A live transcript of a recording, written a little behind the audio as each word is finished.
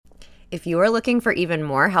If you are looking for even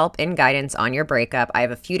more help and guidance on your breakup, I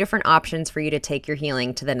have a few different options for you to take your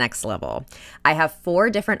healing to the next level. I have 4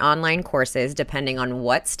 different online courses depending on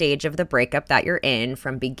what stage of the breakup that you're in,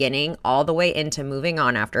 from beginning all the way into moving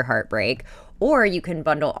on after heartbreak. Or you can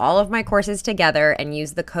bundle all of my courses together and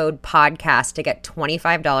use the code PODCAST to get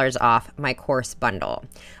 $25 off my course bundle.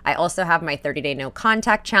 I also have my 30-day no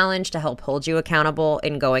contact challenge to help hold you accountable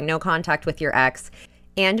in going no contact with your ex.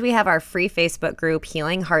 And we have our free Facebook group,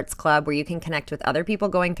 Healing Hearts Club, where you can connect with other people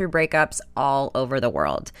going through breakups all over the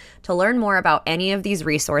world. To learn more about any of these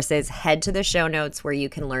resources, head to the show notes where you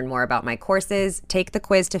can learn more about my courses, take the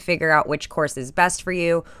quiz to figure out which course is best for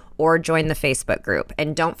you, or join the Facebook group.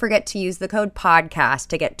 And don't forget to use the code PODCAST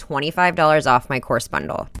to get $25 off my course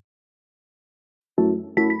bundle.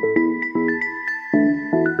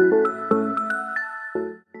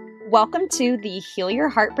 Welcome to the Heal Your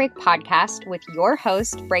Heartbreak podcast with your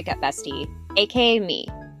host, Breakup Bestie, aka me,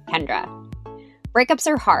 Kendra. Breakups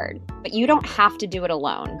are hard, but you don't have to do it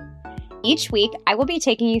alone. Each week, I will be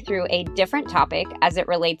taking you through a different topic as it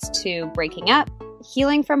relates to breaking up,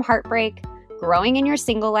 healing from heartbreak, growing in your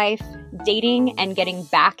single life, dating, and getting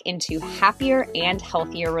back into happier and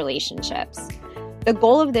healthier relationships. The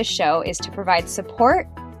goal of this show is to provide support,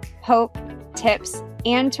 hope, tips,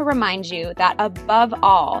 and to remind you that above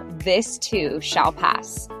all, this too shall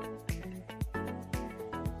pass.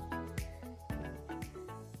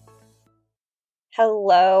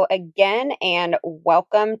 Hello again, and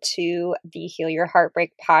welcome to the Heal Your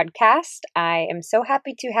Heartbreak podcast. I am so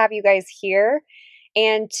happy to have you guys here.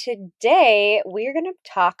 And today we're going to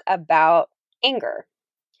talk about anger,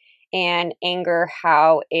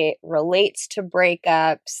 how it relates to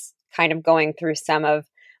breakups, kind of going through some of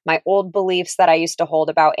my old beliefs that I used to hold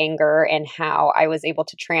about anger and how I was able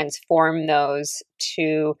to transform those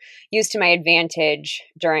to use to my advantage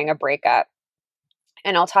during a breakup.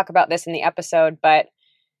 And I'll talk about this in the episode, but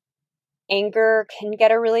anger can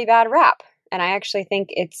get a really bad rap. And I actually think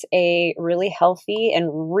it's a really healthy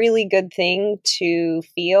and really good thing to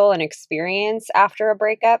feel and experience after a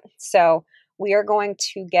breakup. So we are going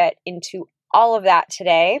to get into all of that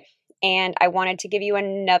today. And I wanted to give you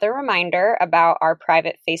another reminder about our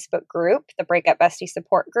private Facebook group, the Breakup Bestie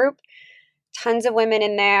Support Group. Tons of women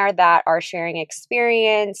in there that are sharing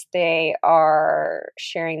experience. They are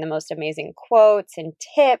sharing the most amazing quotes and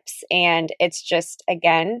tips. And it's just,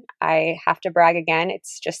 again, I have to brag again,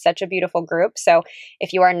 it's just such a beautiful group. So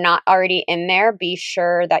if you are not already in there, be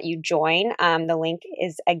sure that you join. The link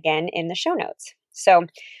is again in the show notes. So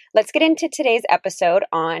let's get into today's episode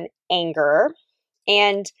on anger.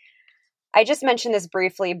 And I just mentioned this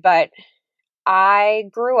briefly, but I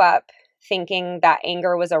grew up thinking that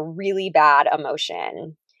anger was a really bad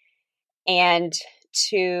emotion. And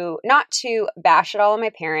not to bash it all on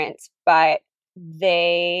my parents, but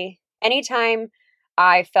anytime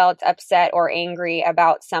I felt upset or angry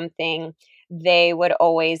about something, they would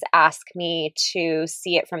always ask me to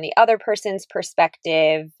see it from the other person's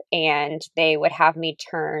perspective, and they would have me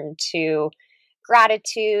turn to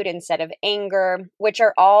gratitude instead of anger, which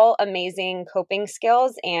are all amazing coping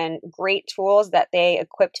skills and great tools that they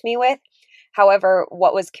equipped me with. However,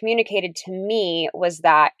 what was communicated to me was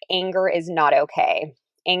that anger is not okay.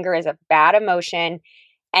 Anger is a bad emotion.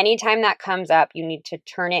 Anytime that comes up, you need to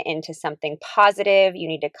turn it into something positive. You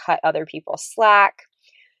need to cut other people slack,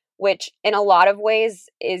 which in a lot of ways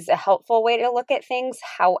is a helpful way to look at things.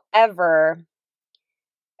 However,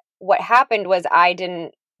 what happened was I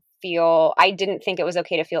didn't think it was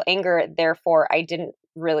okay to feel anger. Therefore, I didn't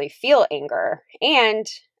really feel anger. And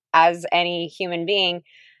as any human being,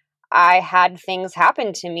 I had things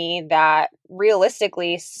happen to me that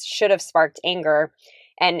realistically should have sparked anger.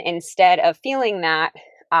 And instead of feeling that,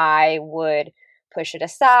 I would push it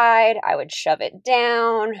aside. I would shove it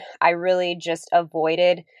down. I really just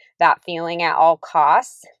avoided that feeling at all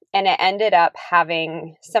costs. And it ended up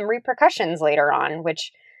having some repercussions later on,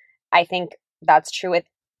 which I think that's true with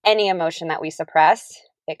any emotion that we suppress.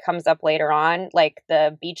 It comes up later on, like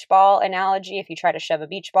the beach ball analogy. If you try to shove a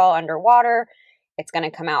beach ball underwater, it's going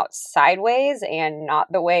to come out sideways and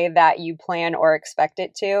not the way that you plan or expect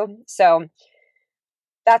it to. So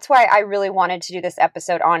that's why I really wanted to do this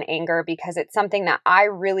episode on anger, because it's something that I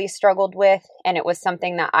really struggled with. And it was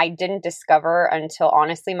something that I didn't discover until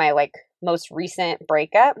honestly my most recent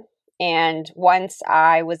breakup. And once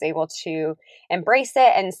I was able to embrace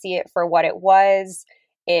it and see it for what it was,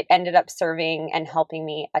 it ended up serving and helping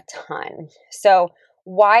me a ton. So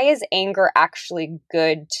why is anger actually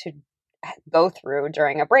good to go through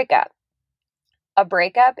during a breakup? A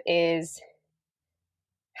breakup is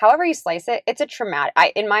however you slice it, it's a traumatic,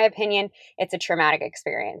 in my opinion, it's a traumatic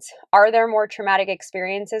experience. Are there more traumatic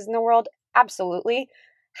experiences in the world? Absolutely.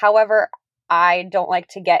 However, I don't like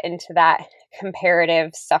to get into that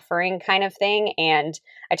comparative suffering kind of thing. And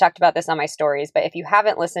I talked about this on my stories, but if you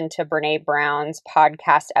haven't listened to Brene Brown's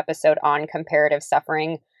podcast episode on comparative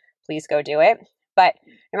suffering, please go do it. But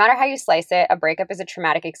no matter how you slice it, a breakup is a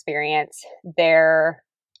traumatic experience. There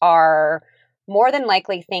are more than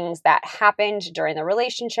likely things that happened during the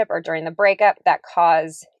relationship or during the breakup that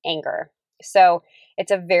cause anger. So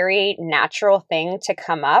it's a very natural thing to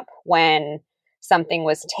come up when something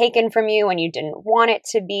was taken from you and you didn't want it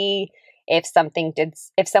to be. If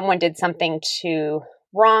someone did something to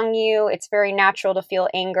wrong you, it's very natural to feel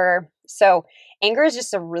anger. So anger is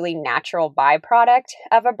just a really natural byproduct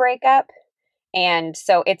of a breakup. And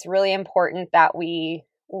so it's really important that we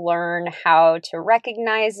learn how to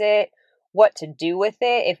recognize it, what to do with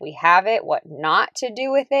it if we have it, what not to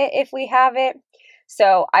do with it if we have it.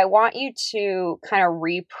 So I want you to kind of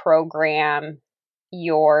reprogram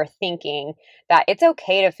your thinking that it's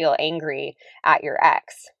okay to feel angry at your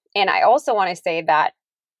ex. And I also want to say that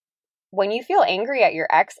when you feel angry at your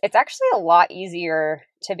ex, it's actually a lot easier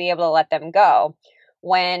to be able to let them go.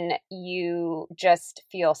 When you just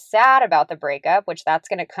feel sad about the breakup, which that's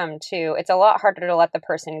going to come too, it's a lot harder to let the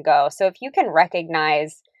person go. So if you can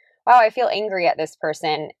recognize, wow, I feel angry at this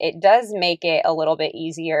person, it does make it a little bit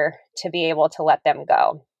easier to be able to let them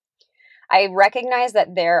go. I recognize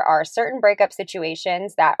that there are certain breakup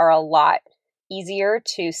situations that are a lot easier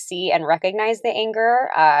to see and recognize the anger.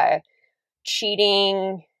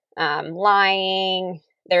 Cheating, lying.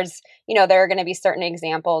 There are going to be certain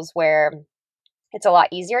examples where it's a lot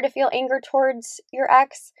easier to feel anger towards your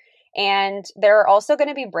ex. And there are also going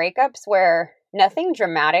to be breakups where nothing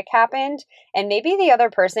dramatic happened and maybe the other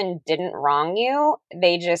person didn't wrong you.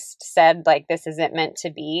 They just said, like, this isn't meant to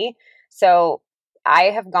be. So I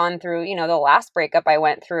have gone through, the last breakup I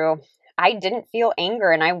went through, I didn't feel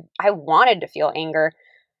anger and I wanted to feel anger.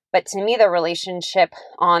 But to me, the relationship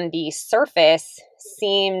on the surface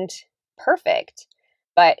seemed perfect.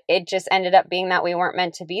 But it just ended up being that we weren't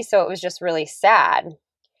meant to be. So it was just really sad.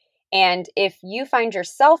 And if you find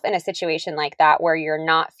yourself in a situation like that where you're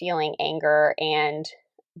not feeling anger and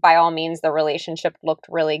by all means the relationship looked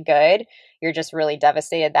really good, you're just really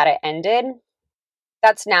devastated that it ended,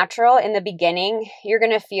 that's natural. In the beginning, you're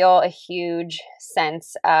going to feel a huge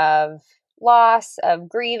sense of loss, of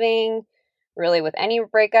grieving. Really, with any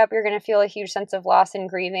breakup, you're going to feel a huge sense of loss and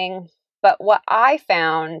grieving. But what I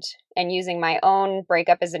found, and using my own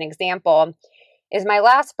breakup as an example, is my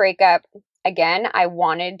last breakup, again, I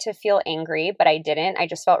wanted to feel angry, but I didn't. I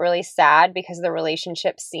just felt really sad because the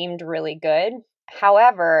relationship seemed really good.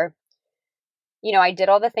 However, I did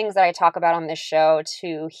all the things that I talk about on this show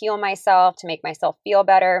to heal myself, to make myself feel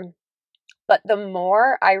better. But the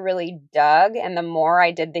more I really dug and the more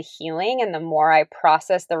I did the healing and the more I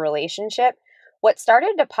processed the relationship, what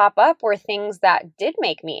started to pop up were things that did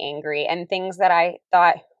make me angry and things that I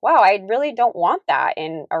thought, wow, I really don't want that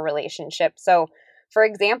in a relationship. So, for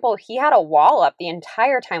example, he had a wall up the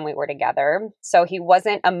entire time we were together. So he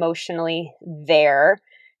wasn't emotionally there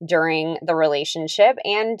during the relationship.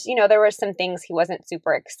 And, there were some things he wasn't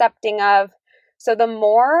super accepting of. So the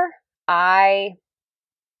more I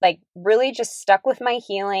really just stuck with my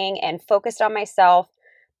healing and focused on myself,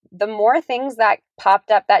 the more things that popped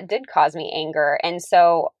up that did cause me anger. And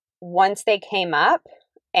so once they came up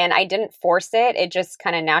and I didn't force it, it just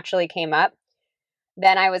kind of naturally came up,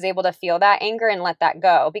 then I was able to feel that anger and let that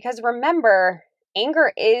go. Because remember,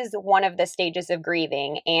 anger is one of the stages of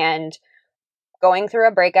grieving, and going through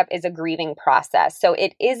a breakup is a grieving process. So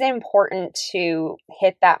it is important to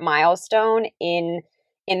hit that milestone in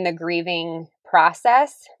the grieving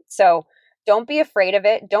process. So don't be afraid of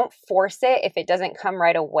it. Don't force it if it doesn't come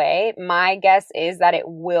right away. My guess is that it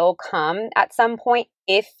will come at some point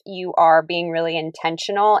if you are being really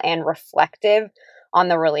intentional and reflective on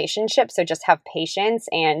the relationship. So just have patience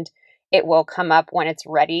and it will come up when it's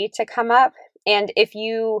ready to come up. And if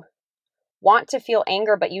you want to feel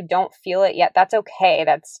anger but you don't feel it yet, that's okay.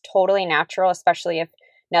 That's totally natural, especially if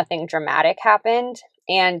nothing dramatic happened.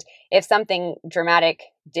 And if something dramatic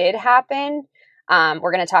did happen,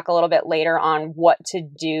 we're going to talk a little bit later on what to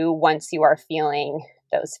do once you are feeling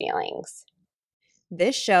those feelings.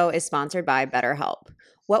 This show is sponsored by BetterHelp.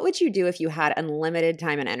 What would you do if you had unlimited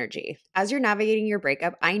time and energy? As you're navigating your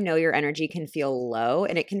breakup, I know your energy can feel low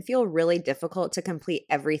and it can feel really difficult to complete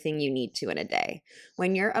everything you need to in a day.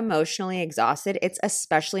 When you're emotionally exhausted, it's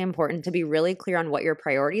especially important to be really clear on what your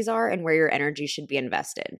priorities are and where your energy should be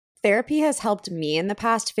invested. Therapy has helped me in the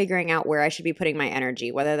past figuring out where I should be putting my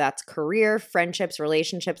energy, whether that's career, friendships,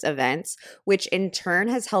 relationships, events, which in turn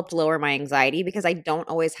has helped lower my anxiety because I don't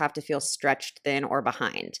always have to feel stretched thin or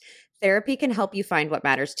behind. Therapy can help you find what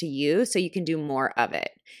matters to you so you can do more of it.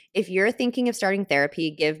 If you're thinking of starting therapy,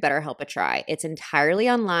 give BetterHelp a try. It's entirely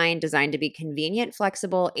online, designed to be convenient,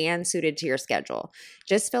 flexible, and suited to your schedule.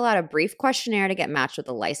 Just fill out a brief questionnaire to get matched with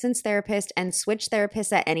a licensed therapist and switch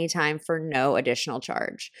therapists at any time for no additional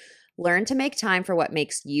charge. Learn to make time for what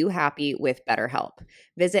makes you happy with BetterHelp.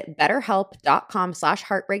 Visit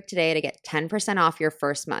betterhelp.com/heartbreak today to get 10% off your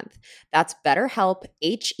first month. That's BetterHelp,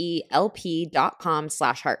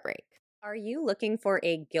 HELP.com/heartbreak. Are you looking for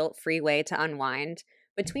a guilt-free way to unwind?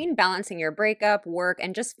 Between balancing your breakup, work,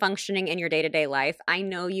 and just functioning in your day-to-day life, I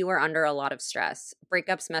know you are under a lot of stress.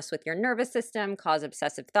 Breakups mess with your nervous system, cause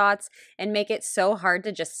obsessive thoughts, and make it so hard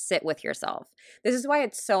to just sit with yourself. This is why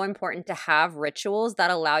it's so important to have rituals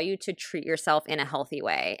that allow you to treat yourself in a healthy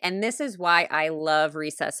way. And this is why I love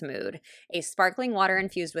Recess Mood, a sparkling water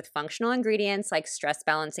infused with functional ingredients like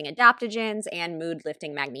stress-balancing adaptogens and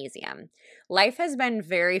mood-lifting magnesium. Life has been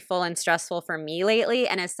very full and stressful for me lately,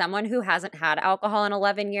 and as someone who hasn't had alcohol in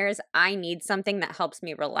 11 years, I need something that helps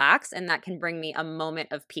me relax and that can bring me a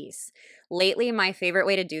moment of peace. Lately, my favorite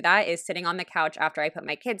way to do that is sitting on the couch after I put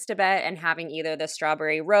my kids to bed and having either the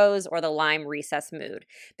strawberry rose or the lime Recess Mood.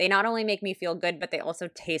 They not only make me feel good, but they also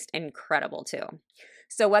taste incredible too.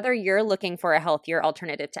 So whether you're looking for a healthier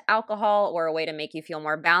alternative to alcohol or a way to make you feel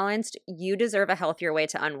more balanced, you deserve a healthier way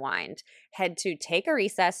to unwind. Head to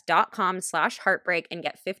takearecess.com/heartbreak and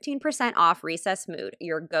get 15% off Recess Mood,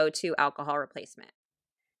 your go-to alcohol replacement.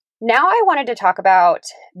 Now I wanted to talk about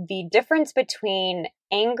the difference between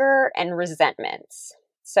anger and resentments.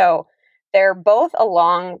 So they're both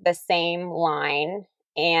along the same line,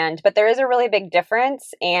 but there is a really big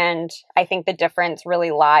difference, and I think the difference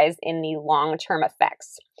really lies in the long-term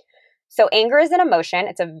effects. So anger is an emotion.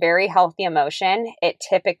 It's a very healthy emotion. It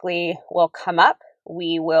typically will come up.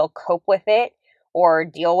 We will cope with it or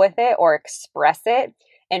deal with it or express it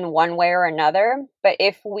in one way or another. But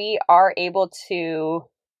if we are able to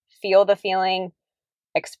feel the feeling,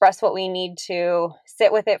 express what we need to,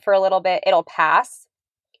 sit with it for a little bit, it'll pass.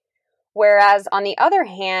 Whereas on the other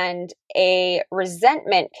hand, a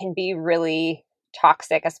resentment can be really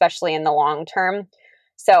toxic, especially in the long term.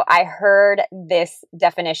 So I heard this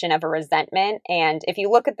definition of a resentment. And if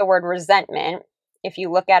you look at the word resentment, if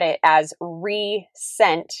you look at it as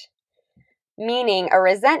resent, meaning a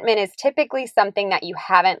resentment is typically something that you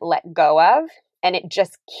haven't let go of, and it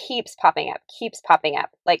just keeps popping up.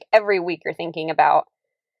 Like every week you're thinking about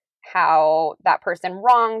how that person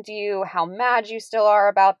wronged you, how mad you still are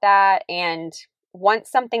about that. And once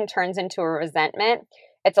something turns into a resentment,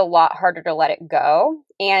 it's a lot harder to let it go.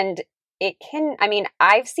 And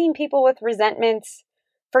I've seen people with resentments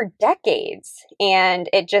for decades, and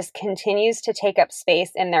it just continues to take up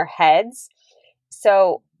space in their heads.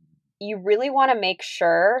 So you really want to make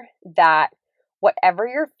sure that whatever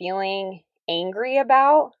you're feeling angry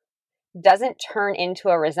about doesn't turn into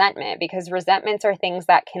a resentment, because resentments are things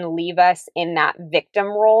that can leave us in that victim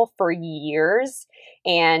role for years.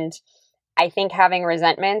 And I think having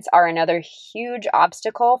resentments are another huge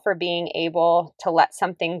obstacle for being able to let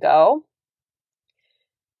something go.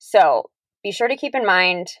 So be sure to keep in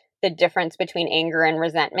mind the difference between anger and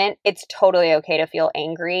resentment. It's totally okay to feel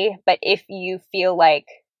angry, but if you feel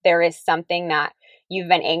like there is something that you've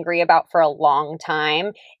been angry about for a long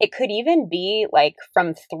time, it could even be like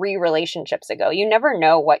from 3 relationships ago. You never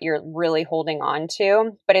know what you're really holding on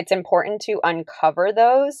to, but it's important to uncover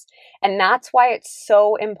those. And that's why it's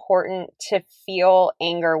so important to feel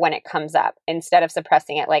anger when it comes up instead of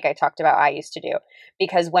suppressing it like I talked about I used to do.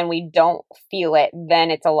 Because when we don't feel it, then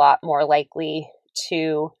it's a lot more likely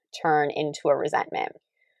to turn into a resentment.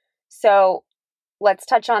 So let's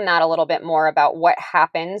touch on that a little bit more about what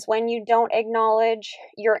happens when you don't acknowledge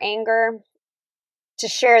your anger. To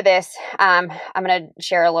share this, I'm going to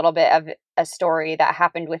share a little bit of a story that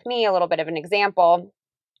happened with me, a little bit of an example.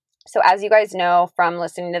 So as you guys know from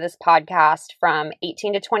listening to this podcast, from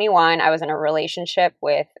 18 to 21, I was in a relationship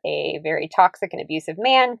with a very toxic and abusive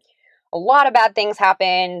man. A lot of bad things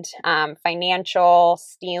happened, financial,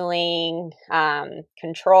 stealing,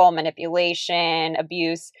 control, manipulation,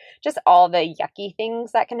 abuse, just all the yucky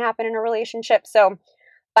things that can happen in a relationship. So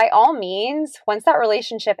by all means, once that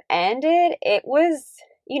relationship ended, it was,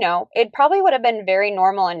 it probably would have been very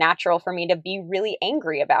normal and natural for me to be really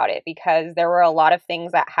angry about it, because there were a lot of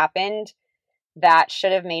things that happened that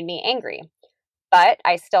should have made me angry. But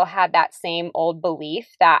I still had that same old belief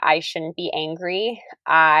that I shouldn't be angry.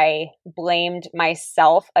 I blamed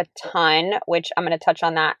myself a ton, which I'm going to touch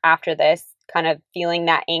on that after this, kind of feeling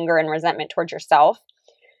that anger and resentment towards yourself.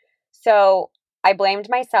 So I blamed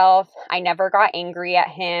myself. I never got angry at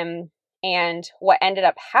him. And what ended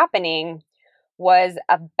up happening was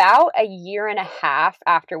about a year and a half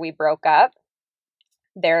after we broke up.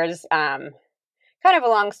 There's kind of a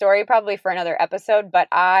long story, probably for another episode, but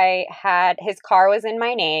his car was in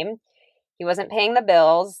my name. He wasn't paying the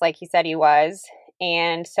bills like he said he was.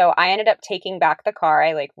 And so I ended up taking back the car.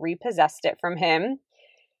 I repossessed it from him.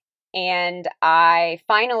 And I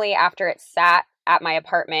finally, after it sat at my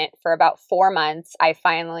apartment for about 4 months, I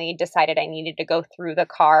finally decided I needed to go through the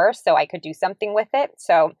car so I could do something with it.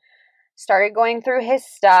 So started going through his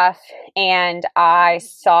stuff, and I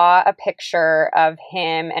saw a picture of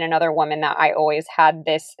him and another woman that I always had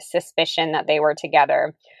this suspicion that they were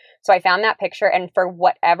together. So I found that picture, and for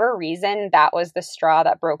whatever reason, that was the straw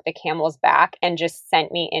that broke the camel's back and just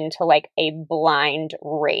sent me into a blind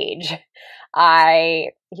rage.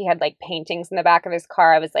 He had paintings in the back of his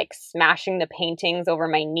car. I was smashing the paintings over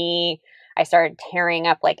my knee. I started tearing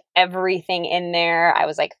up everything in there. I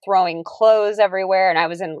was throwing clothes everywhere, and I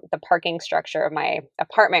was in the parking structure of my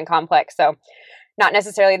apartment complex. So not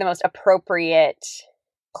necessarily the most appropriate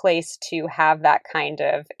place to have that kind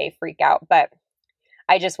of a freak out, but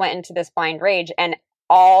I just went into this blind rage, and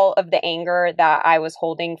all of the anger that I was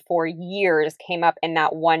holding for years came up in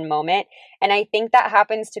that one moment. And I think that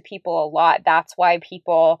happens to people a lot. That's why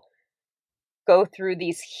people go through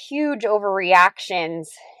these huge overreactions.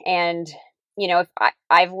 And, if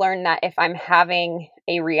I've learned that if I'm having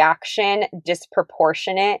a reaction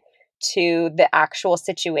disproportionate to the actual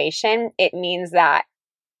situation, it means that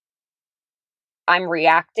I'm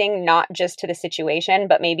reacting not just to the situation,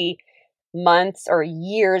 but maybe months or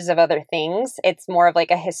years of other things. It's more of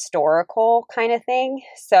a historical kind of thing.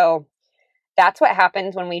 So that's what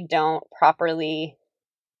happens when we don't properly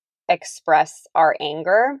express our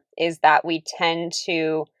anger, is that we tend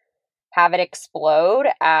to have it explode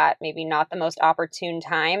at maybe not the most opportune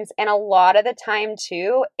times. And a lot of the time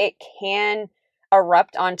too, it can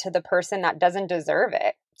erupt onto the person that doesn't deserve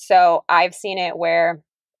it. So I've seen it where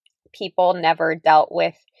people never dealt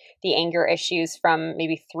with the anger issues from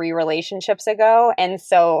maybe 3 relationships ago. And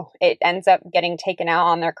so it ends up getting taken out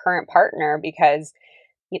on their current partner because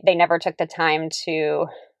they never took the time to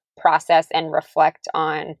process and reflect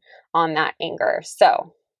on that anger.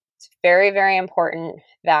 So it's very, very important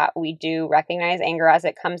that we do recognize anger as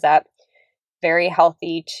it comes up. Very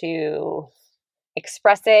healthy to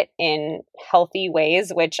express it in healthy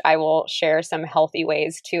ways, which I will share some healthy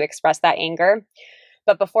ways to express that anger.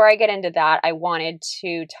 But before I get into that, I wanted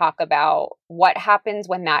to talk about what happens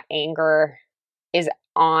when that anger is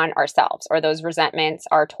on ourselves, or those resentments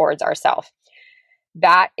are towards ourselves.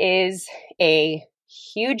 That is a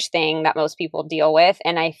huge thing that most people deal with.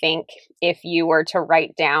 And I think if you were to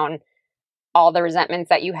write down all the resentments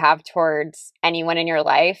that you have towards anyone in your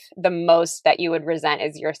life, the most that you would resent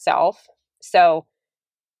is yourself. So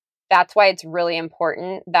that's why it's really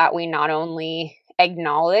important that we not only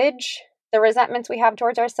acknowledge the resentments we have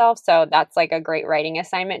towards ourselves. So that's a great writing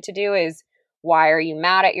assignment to do, is why are you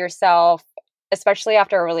mad at yourself? Especially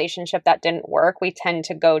after a relationship that didn't work, we tend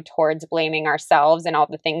to go towards blaming ourselves and all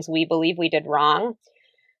the things we believe we did wrong.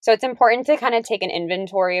 So it's important to kind of take an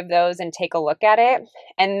inventory of those and take a look at it,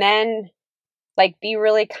 and then be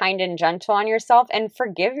really kind and gentle on yourself and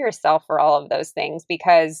forgive yourself for all of those things,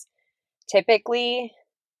 because typically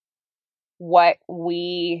what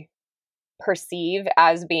we perceive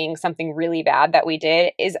as being something really bad that we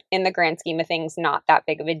did is, in the grand scheme of things, not that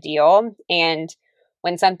big of a deal. And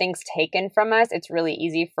when something's taken from us, it's really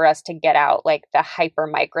easy for us to get out the hyper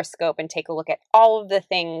microscope and take a look at all of the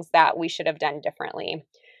things that we should have done differently.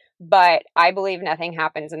 But I believe nothing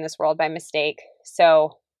happens in this world by mistake.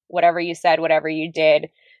 So whatever you said, whatever you did,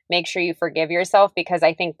 make sure you forgive yourself, because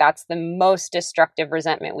I think that's the most destructive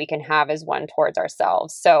resentment we can have, is one towards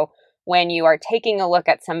ourselves. So when you are taking a look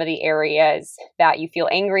at some of the areas that you feel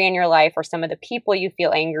angry in your life, or some of the people you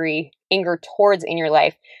feel anger towards in your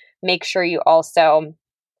life, make sure you also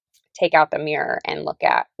take out the mirror and look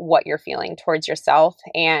at what you're feeling towards yourself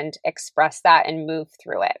and express that and move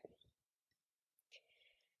through it.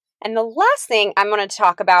 And the last thing I'm going to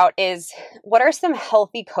talk about is, what are some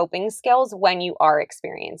healthy coping skills when you are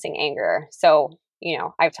experiencing anger? So,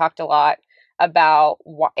 I've talked a lot about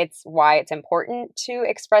why it's important to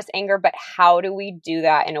express anger, but how do we do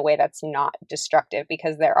that in a way that's not destructive?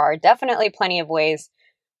 Because there are definitely plenty of ways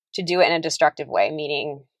to do it in a destructive way,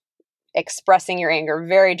 meaning expressing your anger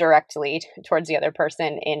very directly towards the other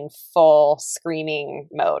person in full screaming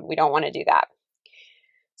mode. We don't want to do that.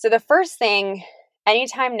 So the first thing,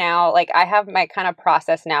 anytime now, like I have my kind of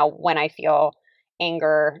process now when I feel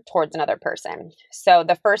anger towards another person. So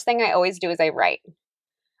the first thing I always do is I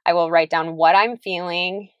will write down what I'm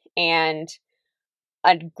feeling. And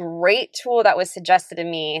a great tool that was suggested to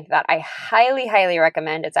me that I highly, highly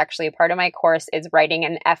recommend, it's actually a part of my course, is writing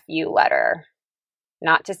an FU letter.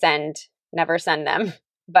 Not to send, never send them,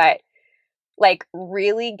 but like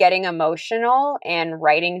really getting emotional and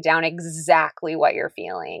writing down exactly what you're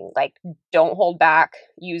feeling. Like don't hold back,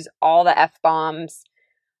 use all the F-bombs,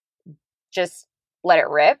 just let it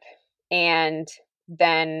rip. And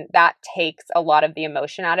then that takes a lot of the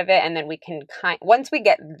emotion out of it. And then we can once we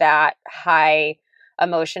get that high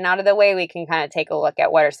emotion out of the way, we can kind of take a look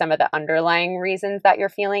at what are some of the underlying reasons that you're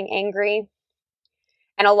feeling angry.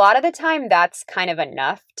 And a lot of the time that's kind of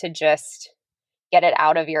enough to just get it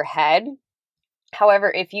out of your head.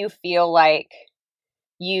 However, if you feel like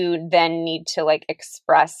you then need to like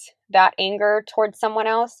express that anger towards someone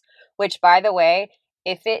else, which by the way,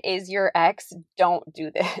 if it is your ex, don't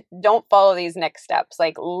do this. Don't follow these next steps.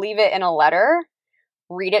 Like leave it in a letter,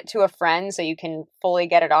 read it to a friend so you can fully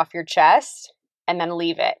get it off your chest, and then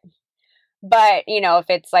leave it. But, if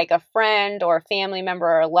it's like a friend or a family member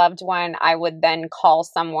or a loved one, I would then call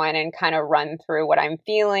someone and kind of run through what I'm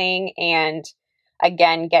feeling and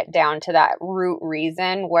again, get down to that root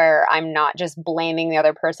reason where I'm not just blaming the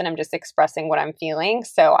other person. I'm just expressing what I'm feeling.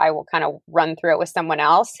 So I will kind of run through it with someone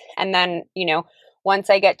else. And then, once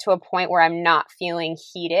I get to a point where I'm not feeling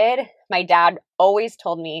heated, my dad always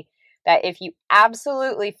told me that if you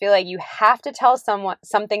absolutely feel like you have to tell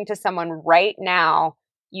something to someone right now,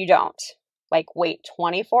 you don't. Like wait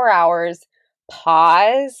 24 hours,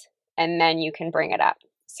 pause, and then you can bring it up.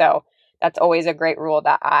 So that's always a great rule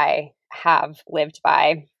that I have lived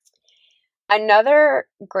by. Another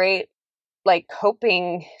great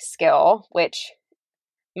coping skill, which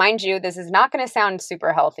mind you, this is not going to sound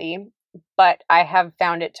super healthy, but I have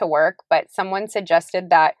found it to work. But someone suggested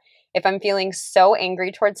that if I'm feeling so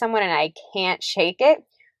angry towards someone and I can't shake it,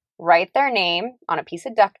 write their name on a piece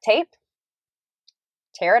of duct tape,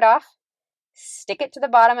 tear it off, stick it to the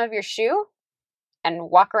bottom of your shoe, and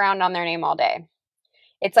walk around on their name all day.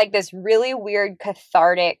 It's like this really weird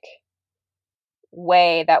cathartic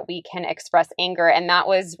way that we can express anger. And that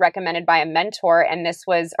was recommended by a mentor. And this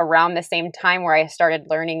was around the same time where I started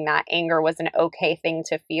learning that anger was an okay thing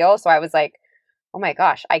to feel. So I was like, oh my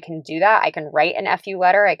gosh, I can do that. I can write an FU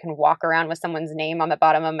letter. I can walk around with someone's name on the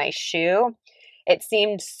bottom of my shoe. It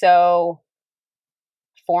seemed so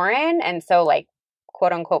foreign and so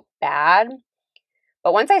quote unquote bad.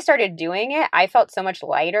 But once I started doing it, I felt so much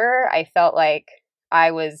lighter. I felt like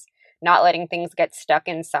I was not letting things get stuck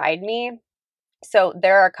inside me. So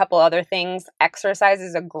there are a couple other things. Exercise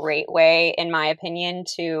is a great way, in my opinion,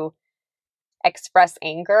 to express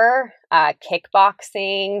anger.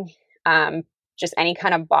 Kickboxing, just any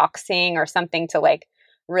kind of boxing or something to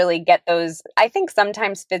really get those. I think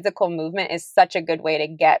sometimes physical movement is such a good way to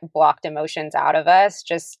get blocked emotions out of us.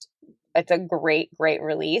 It's a great, great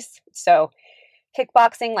release. So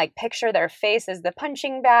kickboxing, picture their face as the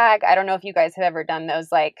punching bag. I don't know if you guys have ever done those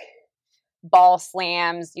ball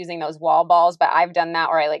slams using those wall balls, but I've done that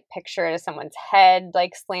where I picture it as someone's head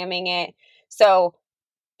slamming it. So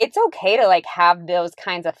it's okay to have those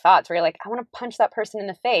kinds of thoughts where you're I want to punch that person in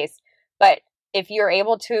the face. But if you're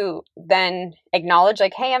able to then acknowledge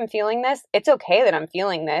hey, I'm feeling this, it's okay that I'm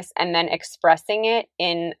feeling this, and then expressing it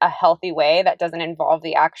in a healthy way that doesn't involve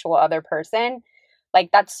the actual other person,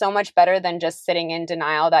 that's so much better than just sitting in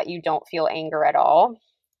denial that you don't feel anger at all.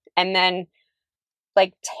 And then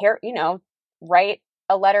write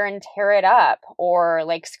a letter and tear it up, or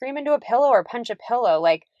scream into a pillow or punch a pillow.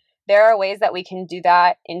 There are ways that we can do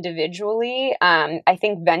that individually. I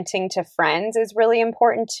think venting to friends is really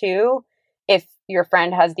important too. If your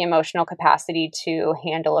friend has the emotional capacity to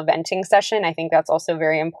handle a venting session, I think that's also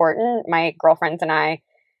very important. My girlfriends and I,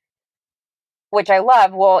 which I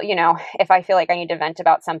love, if I feel like I need to vent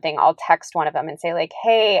about something, I'll text one of them and say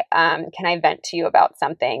hey, can I vent to you about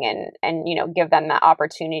something? And give them the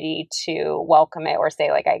opportunity to welcome it or say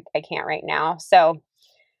I can't right now. So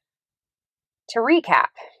to recap,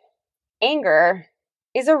 anger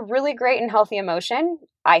is a really great and healthy emotion.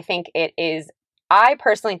 I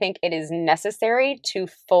personally think it is necessary to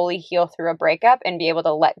fully heal through a breakup and be able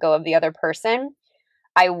to let go of the other person.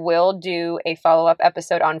 I will do a follow-up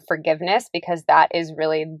episode on forgiveness because that is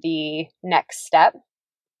really the next step.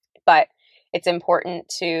 But it's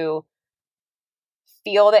important to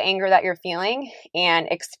feel the anger that you're feeling and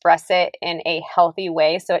express it in a healthy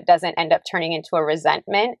way so it doesn't end up turning into a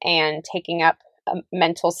resentment and taking up a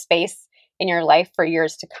mental space in your life for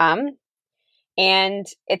years to come. And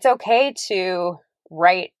it's okay to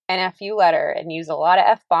write an FU letter and use a lot of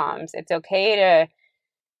F-bombs. It's okay to,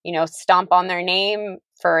 stomp on their name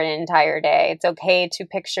for an entire day. It's okay to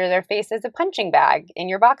picture their face as a punching bag in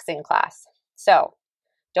your boxing class. So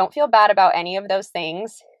don't feel bad about any of those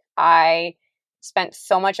things. I spent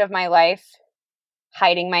so much of my life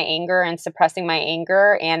hiding my anger and suppressing my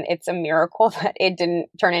anger, and it's a miracle that it didn't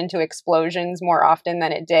turn into explosions more often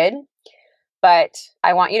than it did. But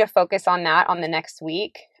I want you to focus on that on the next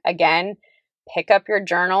week. Again, pick up your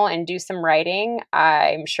journal and do some writing.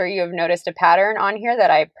 I'm sure you have noticed a pattern on here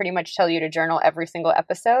that I pretty much tell you to journal every single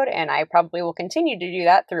episode, and I probably will continue to do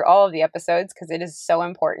that through all of the episodes because it is so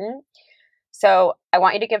important. So I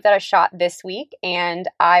want you to give that a shot this week, and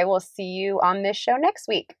I will see you on this show next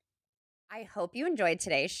week. I hope you enjoyed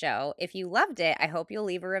today's show. If you loved it, I hope you'll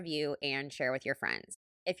leave a review and share with your friends.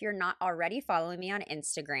 If you're not already following me on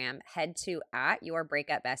Instagram, head to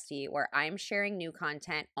 @YourBreakupBestie, where I'm sharing new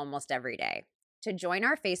content almost every day. To join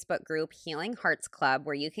our Facebook group, Healing Hearts Club,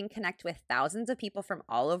 where you can connect with thousands of people from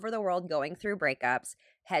all over the world going through breakups,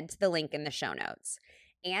 head to the link in the show notes.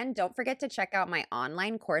 And don't forget to check out my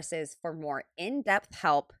online courses for more in-depth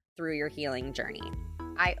help through your healing journey.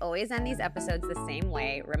 I always end these episodes the same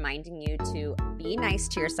way, reminding you to be nice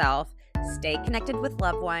to yourself, stay connected with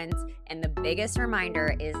loved ones, and the biggest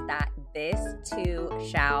reminder is that this too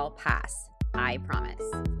shall pass. I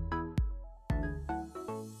promise.